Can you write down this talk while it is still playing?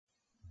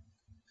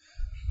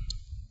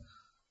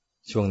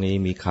ช่วงนี้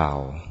มีข่าว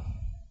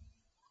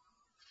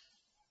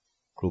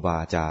ครูบา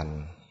อาจารย์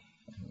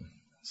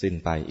สิ้น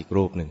ไปอีก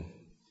รูปหนึ่ง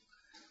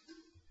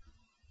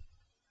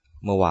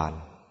เมื่อว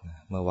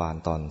าน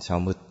ตอนเช้า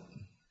มืด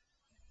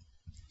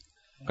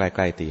ใก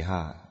ล้ๆตีห้า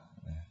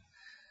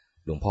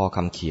หลวงพ่อค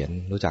ำเขียน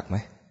รู้จักไหม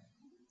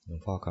หลวง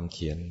พ่อคำเ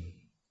ขียน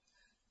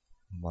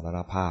มรณ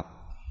ภาพ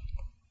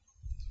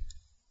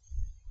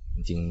จ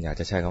ริงๆอยาก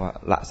จะใช้คำว่า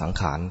ละสัง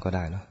ขารก็ไ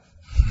ด้นะ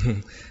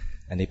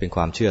อันนี้เป็นค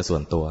วามเชื่อส่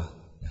วนตัว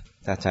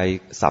ถ้าใช้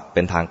ศัพท์เ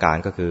ป็นทางการ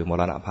ก็คือม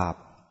รณภาพ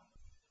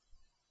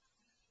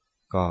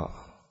ก็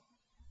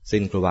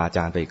สิ้นครูบาอาจ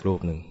ารย์ไปอีกรู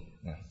ปหนึ่ง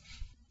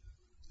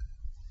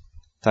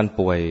ท่าน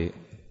ป่วย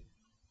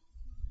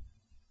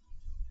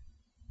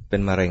เป็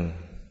นมะเร็ง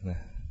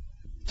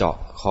เจาะ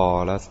คอ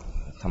แล้ว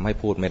ทำให้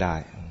พูดไม่ได้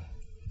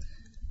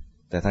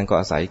แต่ท่านก็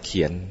อาศัยเ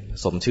ขียน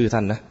สมชื่อท่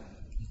านนะ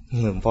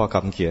หลวงพ่อค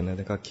ำเขียนนะ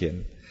ท่านก็เขี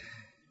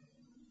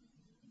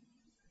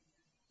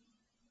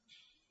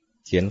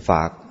ยนฝ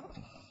าก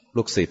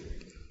ลูกศิษย์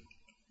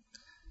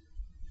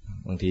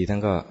บางทีท่า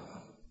นก็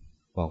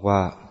บอกว่า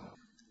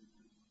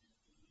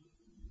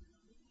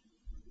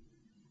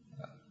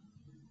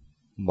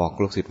บอก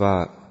ลูกศิษย์ว่า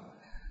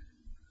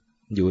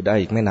อยู่ได้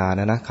อีกไม่นาน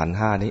นะขันธ์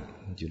ห้านี้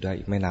อยู่ได้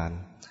อีกไม่นาน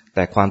แ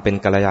ต่ความเป็น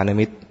กัลยาณ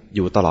มิตรอ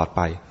ยู่ตลอดไ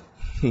ป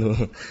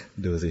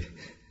ดูสิ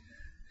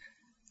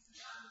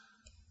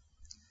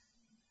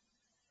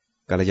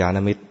กัลยาณ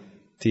มิตร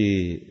ที่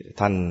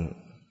ท่าน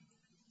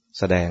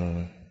แสดง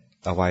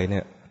เอาไว้เ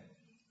นี่ย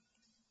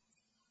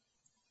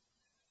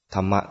ธ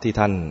รรมะที่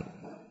ท่าน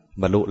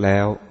บรรลุแล้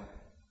ว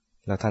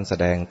ท่านแส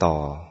ดงต่อ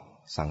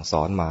สั่งส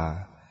อนมา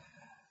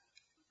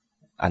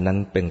อันนั้น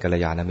เป็นกัล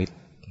ยาณมิตร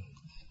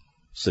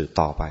สืบ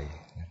ต่อไป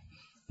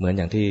เหมือนอ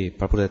ย่างที่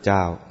พระพุทธเจ้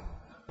า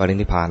ปริ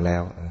นิพพานแล้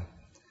ว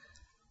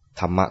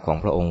ธรรมะของ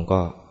พระองค์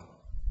ก็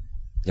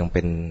ยังเ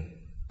ป็น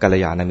กัล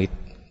ยาณมิตร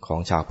ของ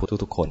ชาวพุทธ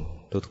ทุกๆคน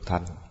ทุกท่า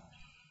น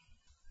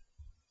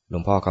หลว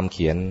งพ่อคำเ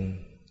ขียน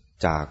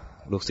จาก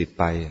ลูกศิษย์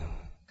ไป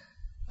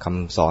ค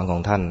ำสอนขอ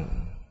งท่าน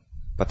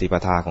ปฏิป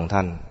ทาของท่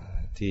าน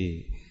ที่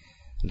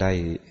ได้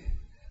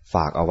ฝ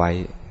ากเอาไว้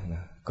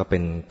ก็เป็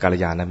นกัล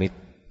ยาณมิตร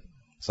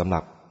สำหรั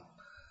บ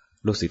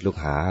ลูกศิษย์ลูก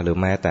หาหรือ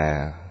แม้แต่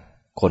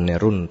คนใน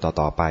รุ่น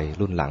ต่อๆไป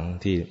รุ่นหลัง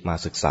ที่มา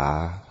ศึกษา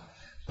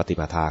ปฏิ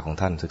ปทาของ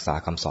ท่านศึกษา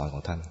คำสอนขอ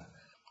งท่าน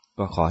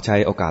ก็ขอใช้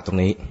โอกาสตรง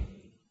นี้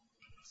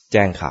แ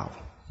จ้งข่าว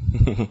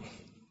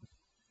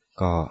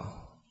ก็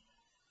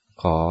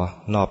ขอ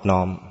นอบน้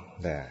อม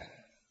แด่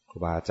ครู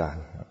บาอาจาร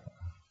ย์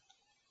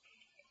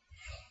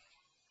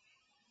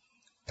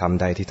ท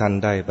ำใดที่ท่าน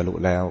ได้บรรลุ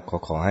แล้ว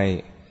ขอให้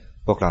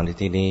พวกเราใน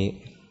ที่นี้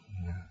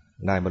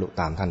ได้บรรลุ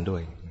ตามท่านด้ว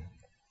ย